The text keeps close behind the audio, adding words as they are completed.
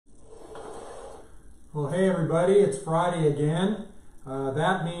Well, hey everybody, it's Friday again.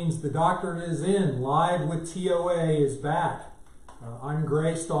 That means the doctor is in. Live with TOA is back. I'm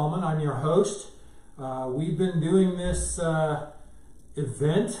Stahlman, I'm your host. We've been doing this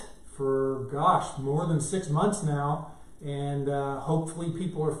event for, more than 6 months now, and hopefully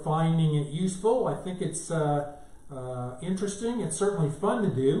people are finding it useful. I think it's interesting. It's certainly fun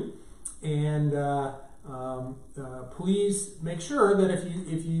to do, and please make sure that if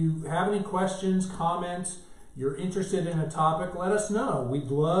you have any questions, comments, you're interested in a topic, let us know.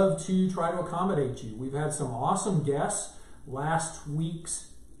 We'd love to try to accommodate you. We've had some awesome guests. Last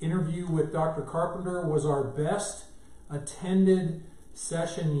week's interview with Dr. Carpenter was our best attended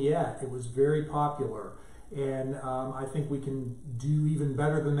session yet. It was very popular, and I think we can do even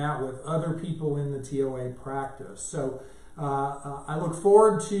better than that with other people in the TOA practice. So I look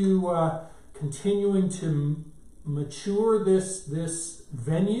forward to continuing to mature this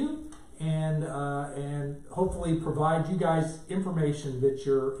venue and hopefully provide you guys information that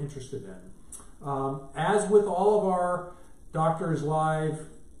you're interested in. As with all of our Doctors in Live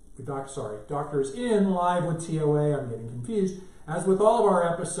with TOA, I'm getting confused. As with all of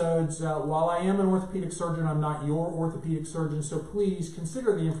our episodes, while I am an orthopedic surgeon, I'm not your orthopedic surgeon, so please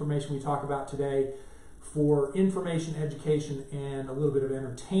consider the information we talk about today for information, education, and a little bit of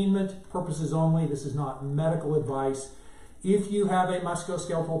entertainment purposes only. This is not medical advice. If you have a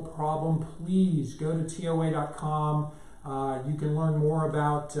musculoskeletal problem, please go to TOA.com. You can learn more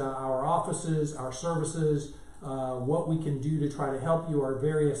about our offices, our services, what we can do to try to help you, our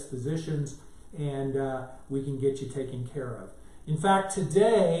various physicians, and we can get you taken care of. In fact,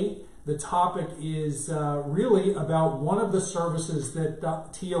 today the topic is really about one of the services that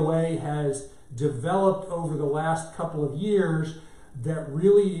TOA has developed over the last couple of years that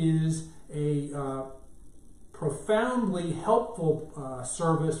really is a profoundly helpful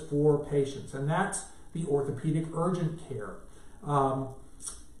service for patients, and that's the orthopedic urgent care.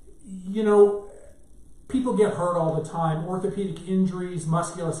 You know, people get hurt all the time. Orthopedic injuries,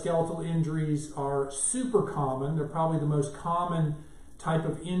 musculoskeletal injuries are super common. They're probably the most common type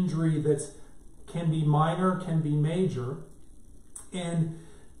of injury that can be minor, can be major, and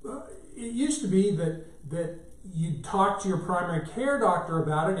it used to be that you'd talk to your primary care doctor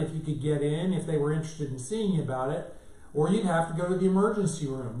about it if you could get in, if they were interested in seeing you about it, or you'd have to go to the emergency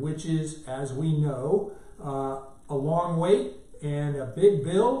room, which is, as we know, a long wait and a big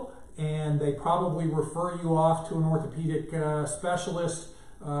bill, and they probably refer you off to an orthopedic specialist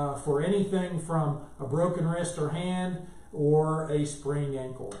for anything from a broken wrist or hand or a sprained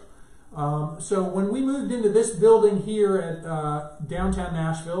ankle. So when we moved into this building here at downtown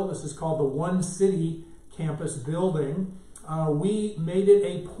Nashville, this is called the One City Campus building, we made it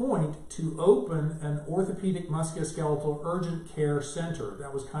a point to open an orthopedic musculoskeletal urgent care center.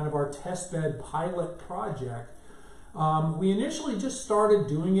 That was kind of our test bed pilot project. We initially just started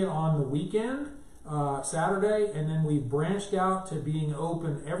doing it on the weekend, Saturday, and then we branched out to being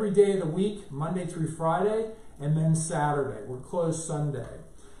open every day of the week, Monday through Friday, and then Saturday. We're closed Sunday.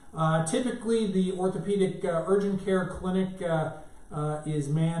 Typically, the orthopedic urgent care clinic is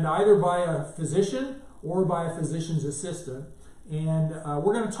manned either by a physician or by a physician's assistant. And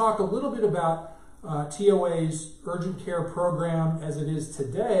we're going to talk a little bit about TOA's urgent care program as it is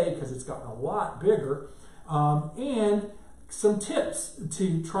today, because it's gotten a lot bigger, and some tips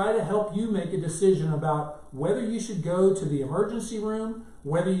to try to help you make a decision about whether you should go to the emergency room,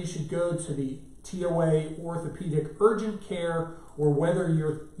 whether you should go to the TOA orthopedic urgent care, or whether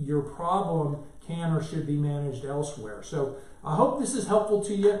your problem can or should be managed elsewhere. So I hope this is helpful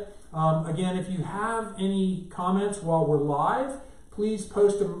to you. Again, if you have any comments while we're live, please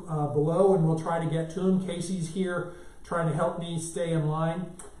post them below and we'll try to get to them. Casey's here trying to help me stay in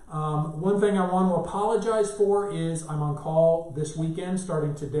line. One thing I want to apologize for is I'm on call this weekend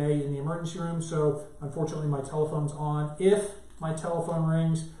starting today in the emergency room, so unfortunately my telephone's on. If my telephone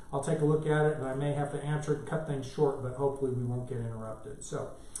rings, I'll take a look at it and I may have to answer it and cut things short, but hopefully we won't get interrupted.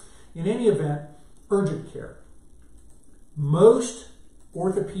 So in any event, urgent care. Most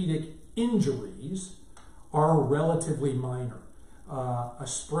orthopedic injuries are relatively minor. A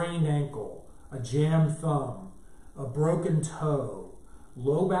sprained ankle, a jammed thumb, a broken toe,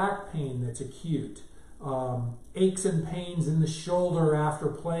 low back pain that's acute, aches and pains in the shoulder after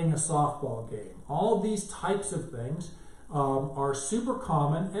playing a softball game. All of these types of things are super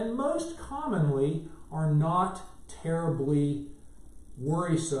common, and most commonly are not terribly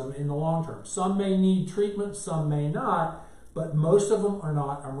worrisome in the long term. Some may need treatment, some may not, but most of them are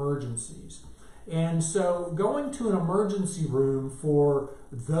not emergencies. And so going to an emergency room for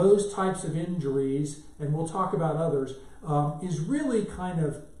those types of injuries, and we'll talk about others, is really kind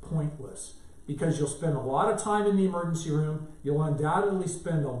of pointless, because you'll spend a lot of time in the emergency room, you'll undoubtedly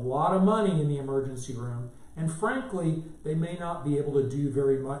spend a lot of money in the emergency room, and frankly, they may not be able to do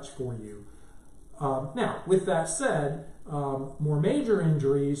very much for you. Now, with that said, more major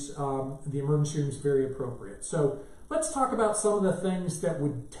injuries, the emergency room is very appropriate. So let's talk about some of the things that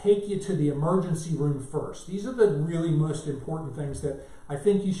would take you to the emergency room first. These are the really most important things that I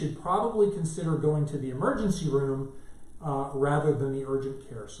think you should probably consider going to the emergency room rather than the urgent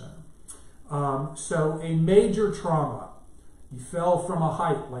care center. So a major trauma. You fell from a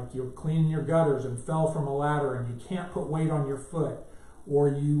height, like you're cleaning your gutters and fell from a ladder and you can't put weight on your foot, or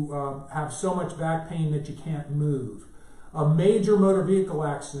you have so much back pain that you can't move. A major motor vehicle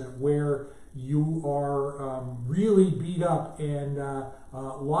accident where you are really beat up and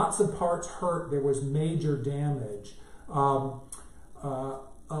lots of parts hurt, there was major damage. A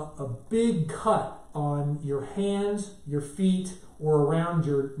big cut on your hands, your feet, or around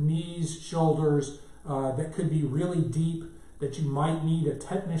your knees, shoulders, that could be really deep, that you might need a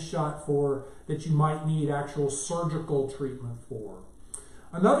tetanus shot for, that you might need actual surgical treatment for.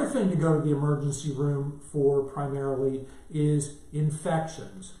 Another thing to go to the emergency room for primarily is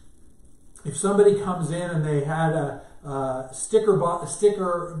infections. If somebody comes in and they had a sticker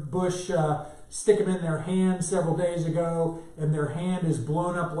bush stick them in their hand several days ago, and their hand is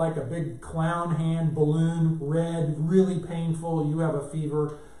blown up like a big clown hand balloon, red, really painful, you have a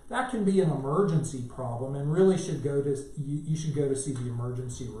fever, that can be an emergency problem, and really you should go to see the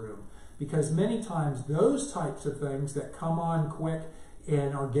emergency room, because many times those types of things that come on quick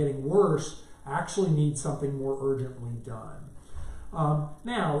and are getting worse actually need something more urgently done.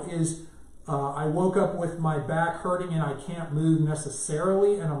 I woke up with my back hurting and I can't move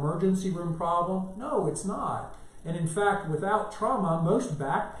necessarily an emergency room problem? No, it's not. And in fact, without trauma, most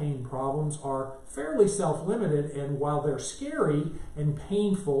back pain problems are fairly self-limited, and while they're scary and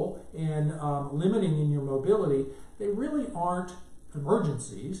painful and limiting in your mobility, they really aren't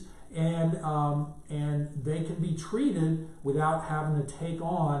emergencies, and they can be treated without having to take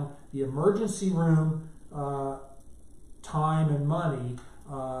on the emergency room time and money,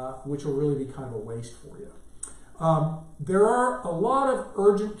 which will really be kind of a waste for you. There are a lot of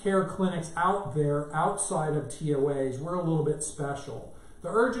urgent care clinics out there outside of TOAs. We're a little bit special. The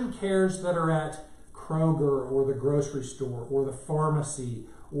urgent cares that are at Kroger or the grocery store or the pharmacy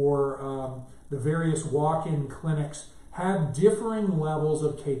or the various walk-in clinics have differing levels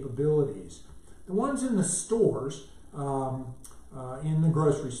of capabilities. The ones in the stores, in the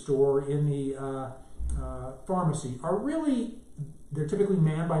grocery store, in the pharmacy, they're typically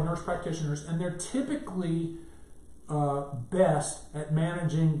manned by nurse practitioners, and they're typically best at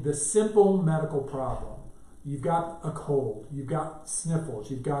managing the simple medical problem. You've got a cold, you've got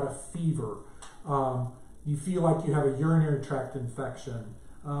sniffles, you've got a fever, you feel like you have a urinary tract infection,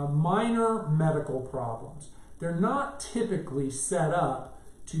 minor medical problems. They're not typically set up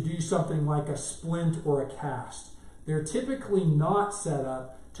to do something like a splint or a cast. They're typically not set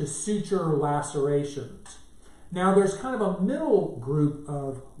up to suture lacerations. Now, there's kind of a middle group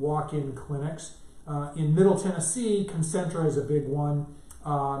of walk-in clinics. In Middle Tennessee, Concentra is a big one,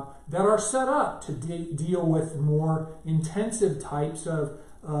 that are set up to deal with more intensive types of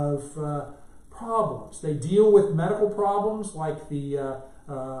problems. They deal with medical problems like the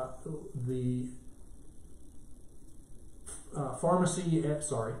pharmacy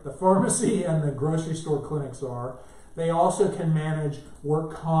and the grocery store clinics are. They also can manage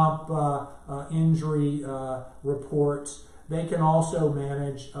work comp injury reports. They can also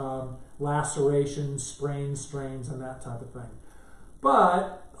manage lacerations, sprains, strains, and that type of thing.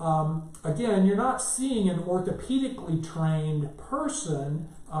 But again, you're not seeing an orthopedically trained person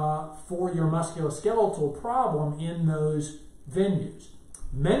for your musculoskeletal problem in those venues.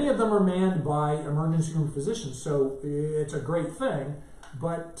 Many of them are manned by emergency room physicians, so it's a great thing,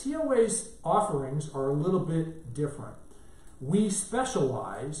 but TOA's offerings are a little bit different. We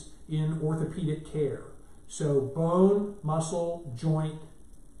specialize in orthopedic care, so bone, muscle, joint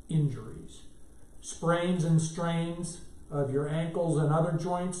injuries, sprains and strains of your ankles and other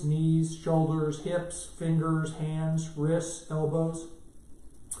joints, knees, shoulders, hips, fingers, hands, wrists, elbows,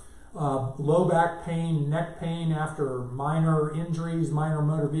 low back pain, neck pain after minor injuries, minor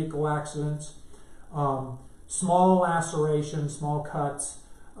motor vehicle accidents, small lacerations, small cuts.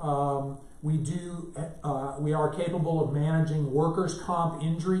 We are capable of managing workers' comp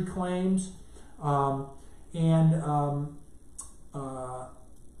injury claims, and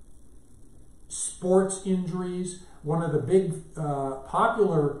sports injuries. One of the big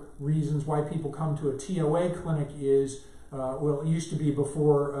popular reasons why people come to a TOA clinic is, well, it used to be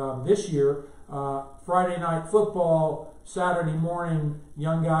before this year, Friday night football, Saturday morning,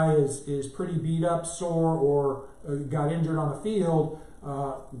 young guy is pretty beat up, sore, or got injured on the field,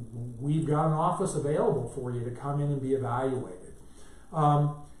 we've got an office available for you to come in and be evaluated.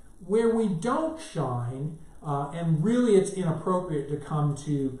 Where we don't shine, and really it's inappropriate to come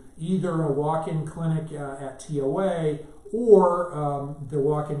to either a walk-in clinic at TOA or the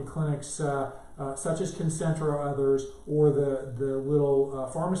walk-in clinics such as Concentra or others, or the little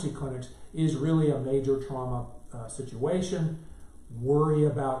pharmacy clinics, is really a major trauma situation. Worry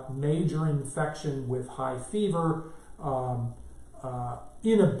about major infection with high fever,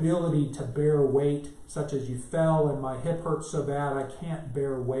 inability to bear weight, such as you fell and my hip hurts so bad I can't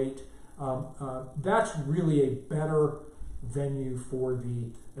bear weight. That's really a better venue for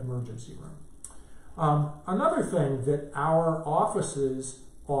the emergency room. Another thing that our offices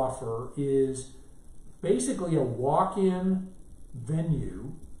offer is basically a walk-in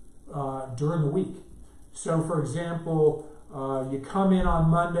venue during the week. So for example, you come in on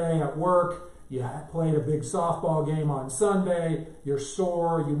Monday at work, you played a big softball game on Sunday, you're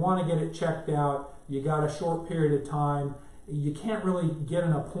sore, you want to get it checked out, you got a short period of time, you can't really get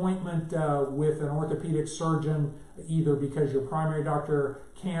an appointment with an orthopedic surgeon either because your primary doctor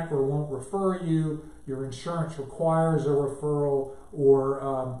can't or won't refer you, your insurance requires a referral,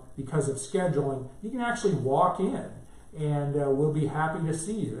 or because of scheduling, you can actually walk in and we'll be happy to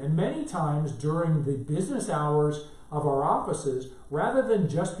see you. And many times during the business hours of our offices, rather than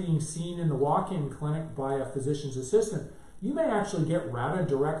just being seen in the walk-in clinic by a physician's assistant, you may actually get routed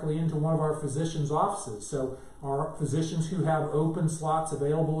directly into one of our physician's offices. So our physicians who have open slots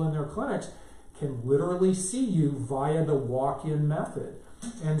available in their clinics can literally see you via the walk-in method.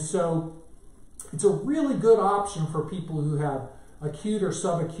 And so it's a really good option for people who have acute or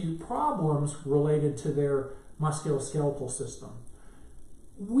subacute problems related to their musculoskeletal system.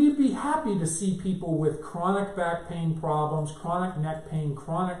 We'd be happy to see people with chronic back pain problems, chronic neck pain,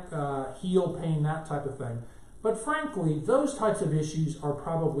 chronic heel pain, that type of thing. But frankly, those types of issues are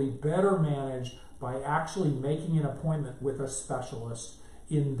probably better managed by actually making an appointment with a specialist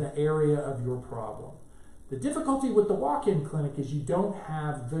in the area of your problem. The difficulty with the walk-in clinic is you don't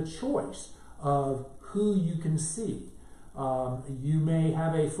have the choice of who you can see. You may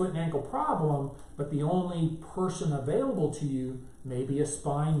have a foot and ankle problem, but the only person available to you may be a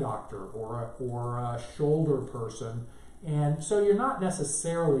spine doctor or a shoulder person. And so you're not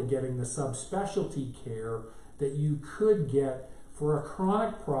necessarily getting the subspecialty care that you could get for a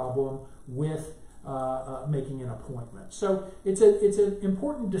chronic problem with making an appointment. So it's an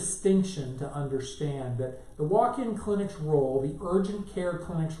important distinction to understand that the walk-in clinic's role, the urgent care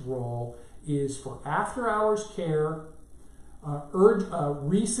clinic's role, is for after-hours care,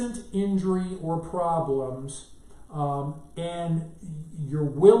 recent injury or problems, and you're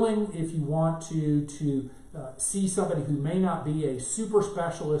willing, if you want to see somebody who may not be a super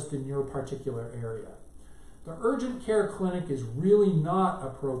specialist in your particular area. The urgent care clinic is really not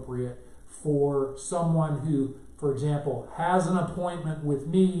appropriate for someone who, for example, has an appointment with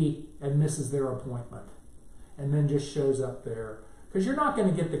me and misses their appointment and then just shows up there. Because you're not going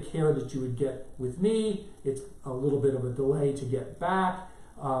to get the care that you would get with me. It's a little bit of a delay to get back,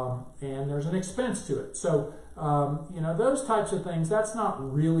 and there's an expense to it. So, you know, those types of things, that's not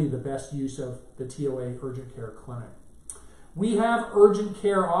really the best use of the TOA urgent care clinic. We have urgent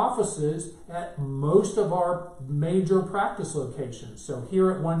care offices at most of our major practice locations. So here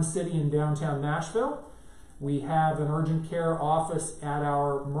at One City in downtown Nashville, we have an urgent care office at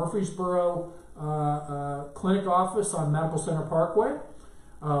our Murfreesboro clinic office on Medical Center Parkway.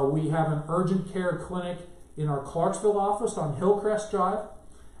 We have an urgent care clinic in our Clarksville office on Hillcrest Drive.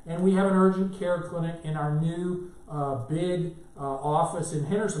 And we have an urgent care clinic in our new big office in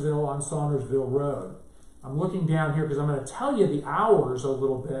Hendersonville on Saundersville Road. I'm looking down here because I'm going to tell you the hours a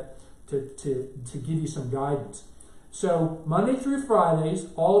little bit to give you some guidance. So Monday through Fridays,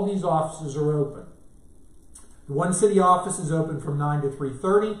 all of these offices are open. The One City office is open from 9 to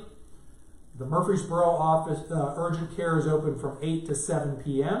 3:30. The Murfreesboro office, urgent care, is open from 8 to 7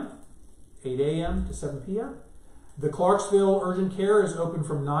 p.m., 8 a.m. to 7 p.m. The Clarksville urgent care is open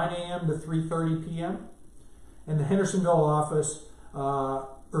from 9 a.m. to 3:30 p.m. And the Hendersonville office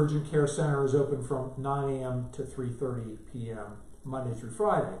urgent care center is open from 9 a.m. to 3:30 p.m. Monday through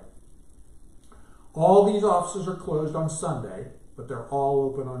Friday. All these offices are closed on Sunday, but they're all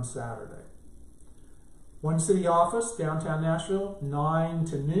open on Saturday. One City office, downtown Nashville, 9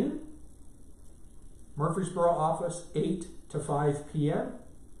 to noon. Murfreesboro office, 8 to 5 p.m.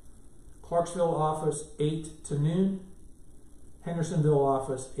 Clarksville office, 8 to noon. Hendersonville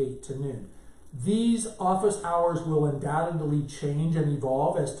office, 8 to noon. These office hours will undoubtedly change and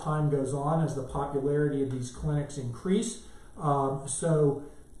evolve as time goes on, as the popularity of these clinics increase. So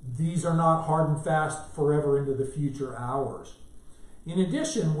these are not hard and fast forever into the future hours. In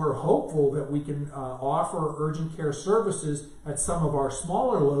addition, we're hopeful that we can offer urgent care services at some of our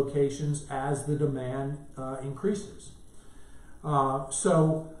smaller locations as the demand increases. I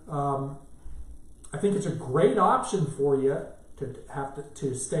think it's a great option for you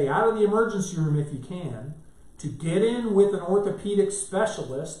to stay out of the emergency room if you can, to get in with an orthopedic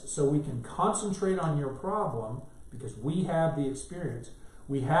specialist so we can concentrate on your problem, because we have the experience.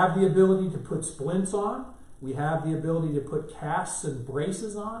 We have the ability to put splints on. We have the ability to put casts and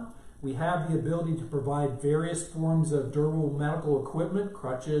braces on. We have the ability to provide various forms of durable medical equipment,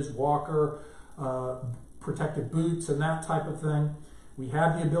 crutches, walker, protective boots, and that type of thing. We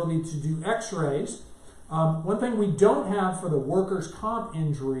have the ability to do x-rays. One thing we don't have for the workers' comp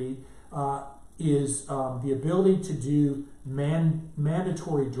injury is the ability to do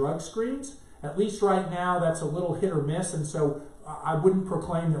mandatory drug screens. At least right now, that's a little hit or miss, and so I wouldn't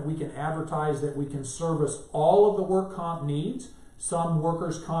proclaim that we can advertise that we can service all of the work comp needs. Some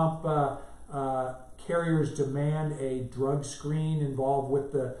workers' comp carriers demand a drug screen involved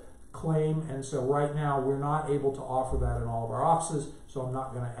with the claim, and so right now we're not able to offer that in all of our offices, so I'm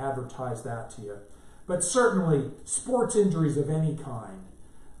not going to advertise that to you. But certainly, sports injuries of any kind,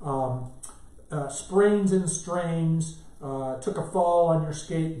 sprains and strains, took a fall on your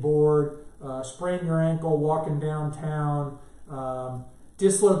skateboard, sprained your ankle walking downtown,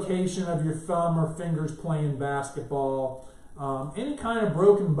 dislocation of your thumb or fingers playing basketball, any kind of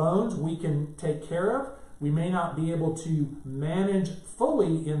broken bones we can take care of. We may not be able to manage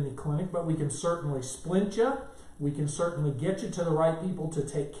fully in the clinic, but we can certainly splint you. We can certainly get you to the right people to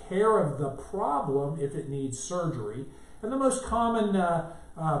take care of the problem if it needs surgery. And the most common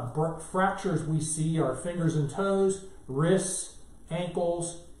fractures we see are fingers and toes, wrists,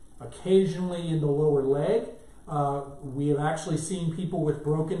 ankles, occasionally in the lower leg. We have actually seen people with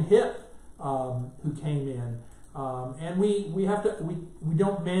broken hip who came in. And we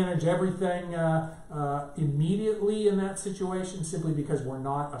don't manage everything immediately in that situation, simply because we're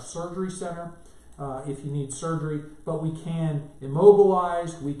not a surgery center. If you need surgery, but we can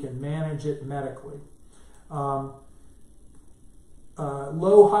immobilize, we can manage it medically. Low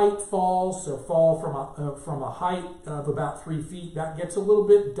height falls, so fall from a height of about 3 feet, that gets a little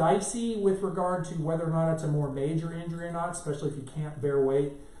bit dicey with regard to whether or not it's a more major injury or not, especially if you can't bear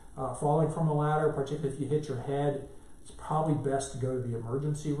weight. Falling from a ladder, particularly if you hit your head, it's probably best to go to the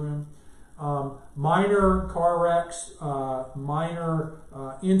emergency room. Minor car wrecks, minor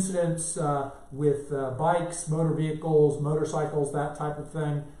incidents with bikes, motor vehicles, motorcycles, that type of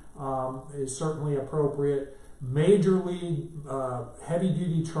thing is certainly appropriate. Major league,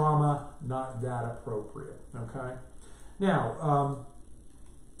 heavy-duty trauma, not that appropriate, okay? Now,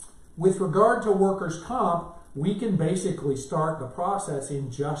 with regard to workers' comp, we can basically start the process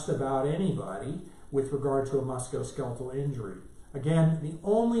in just about anybody with regard to a musculoskeletal injury. Again, the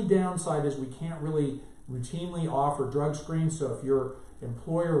only downside is we can't really routinely offer drug screens, so if your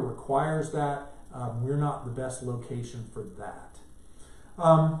employer requires that, we're not the best location for that.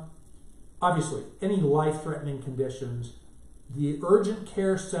 Obviously, any life-threatening conditions, the urgent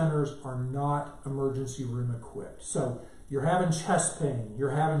care centers are not emergency room equipped. So you're having chest pain,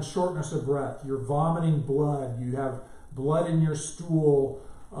 you're having shortness of breath, you're vomiting blood, you have blood in your stool,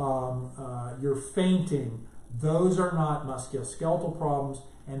 you're fainting. Those are not musculoskeletal problems,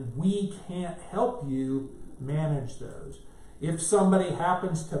 and we can't help you manage those. If somebody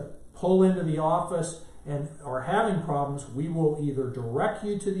happens to pull into the office and are having problems, we will either direct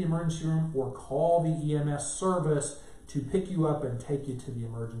you to the emergency room or call the EMS service to pick you up and take you to the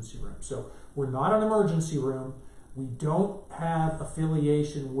emergency room. So we're not an emergency room. We don't have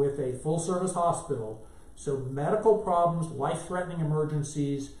affiliation with a full-service hospital. So medical problems, life-threatening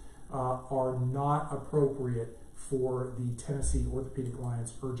emergencies are not appropriate for the Tennessee Orthopedic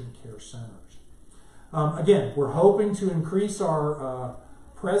Alliance urgent care centers. Again, we're hoping to increase our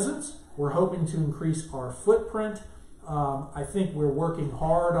presence. We're hoping to increase our footprint. I think we're working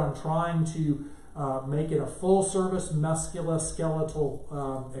hard on trying to make it a full-service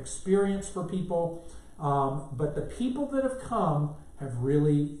musculoskeletal experience for people. But the people that have come have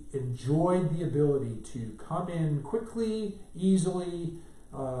really enjoyed the ability to come in quickly, easily,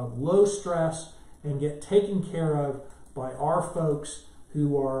 low stress, and get taken care of by our folks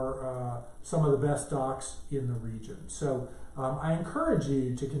who are some of the best docs in the region. So I encourage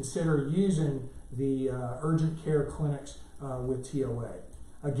you to consider using the urgent care clinics with TOA.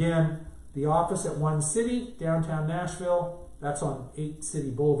 Again, the office at One City, downtown Nashville, That's on 8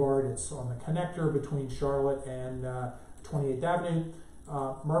 City Boulevard. It's on the connector between Charlotte and 28th Avenue.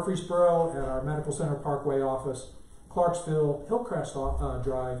 Murfreesboro at our Medical Center Parkway office. Clarksville, Hillcrest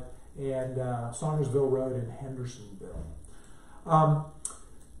Drive, and Saundersville Road in Hendersonville.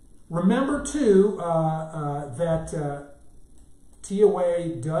 Remember, too, that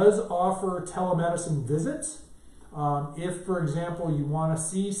TOA does offer telemedicine visits. If, for example, you want to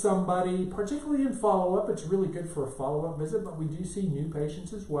see somebody, particularly in follow-up, it's really good for a follow-up visit, but we do see new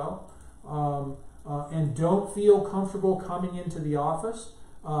patients as well, and don't feel comfortable coming into the office,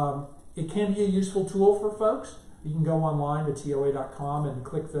 it can be a useful tool for folks. You can go online to TOA.com and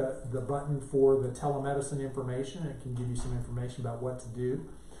click the button for the telemedicine information. It can give you some information about what to do.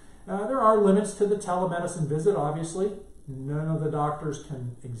 There are limits to the telemedicine visit, obviously. None of the doctors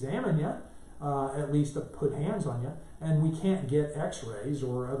can examine you, at least put hands on you, and we can't get x-rays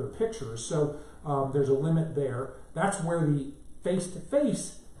or other pictures, so there's a limit there. That's where the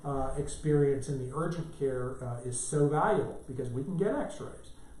face-to-face experience in the urgent care is so valuable, because we can get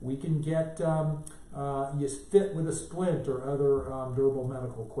x-rays. We can get you fit with a splint or other durable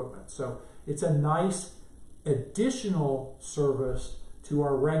medical equipment. So it's a nice additional service to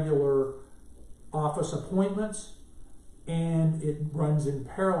our regular office appointments, and it runs in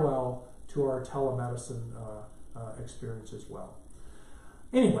parallel to our telemedicine experience as well.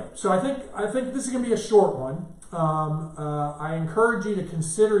 Anyway, so I think this is going to be a short one. I encourage you to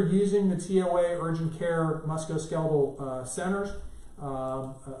consider using the TOA Urgent Care Musculoskeletal Centers.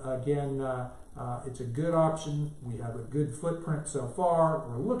 Again, it's a good option. We have a good footprint so far.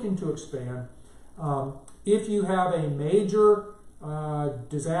 We're looking to expand. If you have a major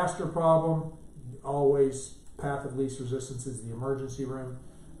disaster problem, always path of least resistance is the emergency room,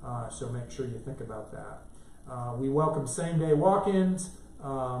 so make sure you think about that. We welcome same-day walk-ins.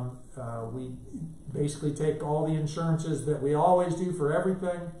 We basically take all the insurances that we always do for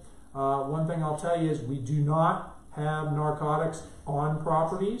everything. One thing I'll tell you is we do not have narcotics on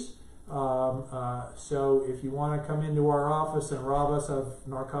properties. So if you want to come into our office and rob us of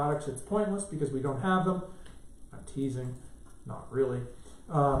narcotics, it's pointless because we don't have them. I'm teasing, not really.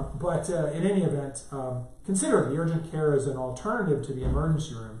 But in any event, consider the urgent care as an alternative to the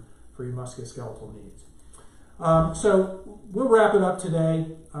emergency room for your musculoskeletal needs. So we'll wrap it up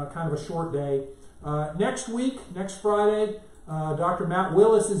today, kind of a short day. Next week, next Friday, Dr. Matt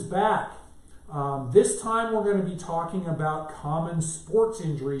Willis is back. This time we're going to be talking about common sports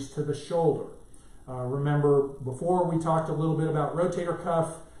injuries to the shoulder. Remember, before we talked a little bit about rotator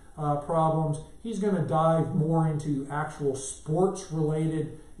cuff problems. He's going to dive more into actual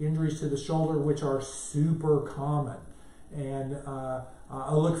sports-related injuries to the shoulder, which are super common. And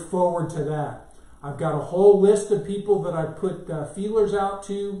I look forward to that. I've got a whole list of people that I've put feelers out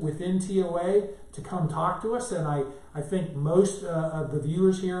to within TOA to come talk to us, and I think most of the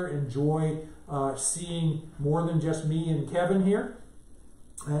viewers here enjoy seeing more than just me and Kevin here.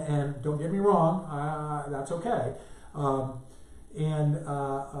 And don't get me wrong, that's okay. So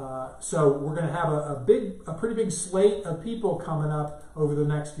we're going to have a pretty big slate of people coming up over the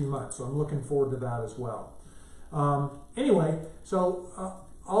next few months. So I'm looking forward to that as well. Anyway, so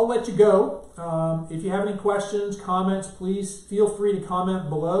I'll let you go. If you have any questions, comments, please feel free to comment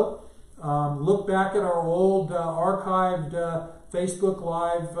below. Look back at our old archived Facebook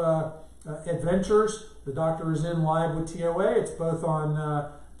Live adventures. The doctor is in live with TOA. It's both on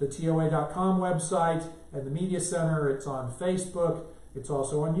the TOA.com website and the Media Center. It's on Facebook. It's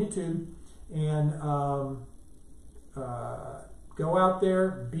also on YouTube. And go out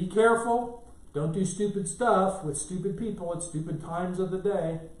there. Be careful. Don't do stupid stuff with stupid people at stupid times of the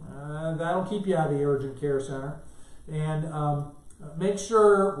day. That'll keep you out of the urgent care center. And make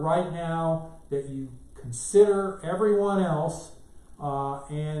sure right now that you consider everyone else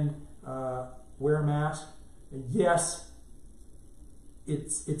and wear a mask. Yes,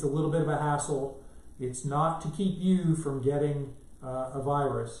 it's a little bit of a hassle. It's not to keep you from getting a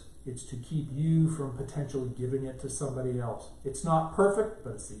virus. It's to keep you from potentially giving it to somebody else. It's not perfect,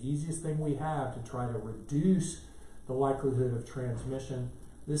 but it's the easiest thing we have to try to reduce the likelihood of transmission.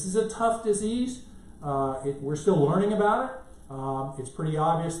 This is a tough disease. We're still learning about it. It's pretty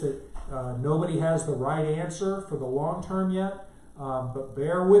obvious that nobody has the right answer for the long term yet, but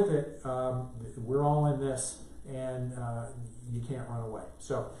bear with it. We're all in this, and you can't run away.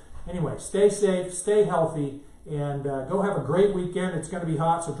 So anyway, stay safe, stay healthy, and go have a great weekend. It's going to be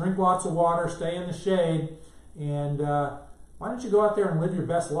hot, so drink lots of water, stay in the shade, and why don't you go out there and live your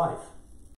best life?